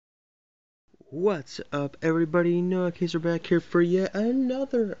What's up, everybody? Noah Kaiser back here for yet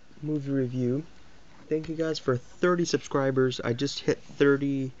another movie review. Thank you guys for 30 subscribers. I just hit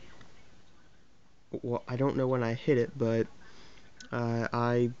 30. Well, I don't know when I hit it, but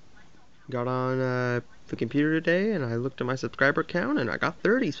I got on the computer today and I looked at my subscriber count and I got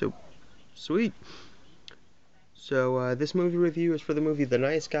 30, so sweet. So this movie review is for the movie The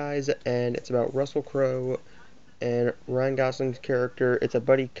Nice Guys, and it's about Russell Crowe and Ryan Gosling's character. It's a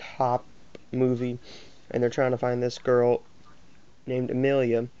buddy cop movie, and they're trying to find this girl named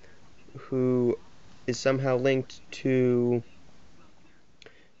Amelia, who is somehow linked to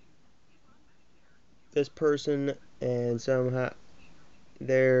this person, and somehow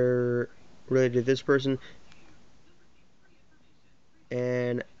they're related to this person,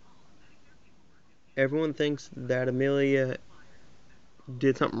 and everyone thinks that Amelia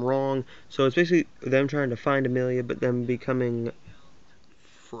did something wrong. So it's basically them trying to find Amelia, but them becoming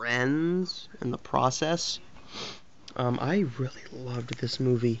friends in the process. I really loved this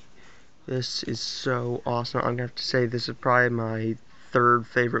movie. This is so awesome. I'm gonna have to say this is probably my third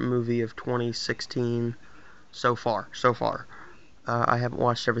favorite movie of 2016 so far. I haven't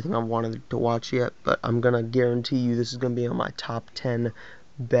watched everything I wanted to watch yet, but I'm gonna guarantee you this is gonna be on my top 10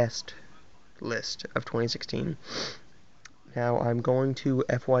 best list of 2016. Now I'm going to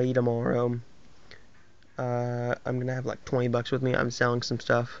FYE tomorrow. I'm gonna have like 20 bucks with me. I'm selling some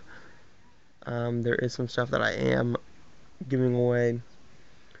stuff. There is some stuff that I am giving away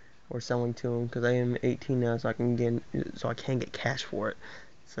or selling to them because I am 18 now, so I can get cash for it.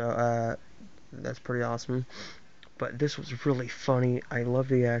 So that's pretty awesome. But this was really funny. I love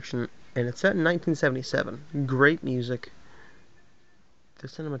the action, and it's set in 1977. Great music. The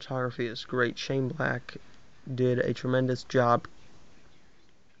cinematography is great. Shane Black did a tremendous job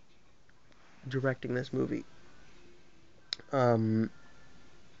directing this movie.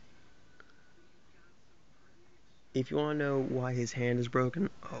 If you want to know why his hand is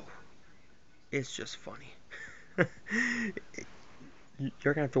broken, it's just funny.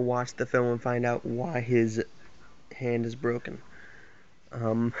 You're gonna have to watch the film and find out why his hand is broken.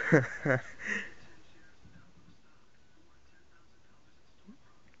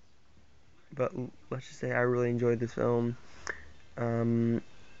 But let's just say I really enjoyed this film.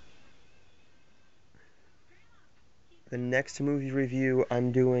 The next movie review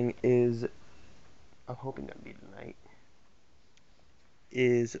I'm doing is, I'm hoping that'll be tonight,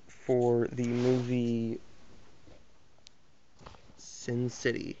 is for the movie Sin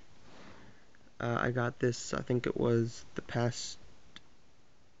City. I got this, I think it was the past,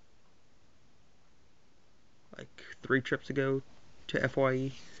 like, 3 trips ago to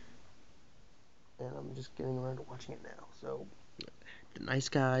FYE. And I'm just getting around to watching it now. So, The Nice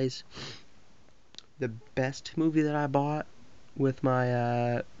Guys. The best movie that I bought with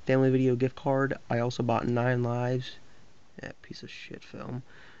my Family Video gift card, I also bought 9 Lives. That piece of shit film.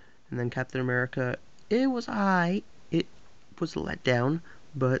 And then Captain America, it was alright. It was a letdown,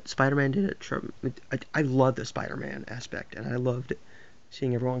 but Spider-Man did it. I love the Spider-Man aspect, and I loved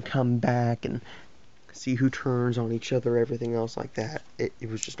seeing everyone come back and see who turns on each other, everything else like that. It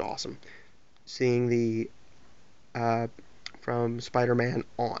was just awesome. Seeing the from Spider-Man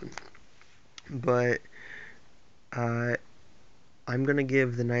on. But I'm gonna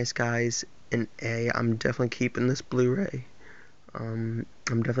give The Nice Guys an A. I'm definitely keeping this Blu-ray. I'm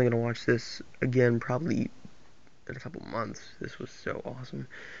definitely gonna watch this again probably in a couple months. This was so awesome.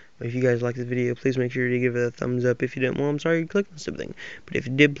 But if you guys liked this video, please make sure to give it a thumbs up. If you didn't, well, I'm sorry you clicked on something. But if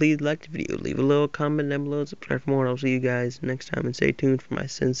you did, please like the video. Leave a little comment down below and subscribe for more. And I'll see you guys next time. And stay tuned for my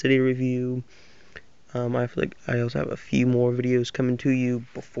Sin City review. I feel like I also have a few more videos coming to you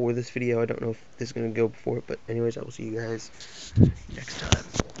before this video. I don't know if this is going to go before it, but anyways, I will see you guys next time.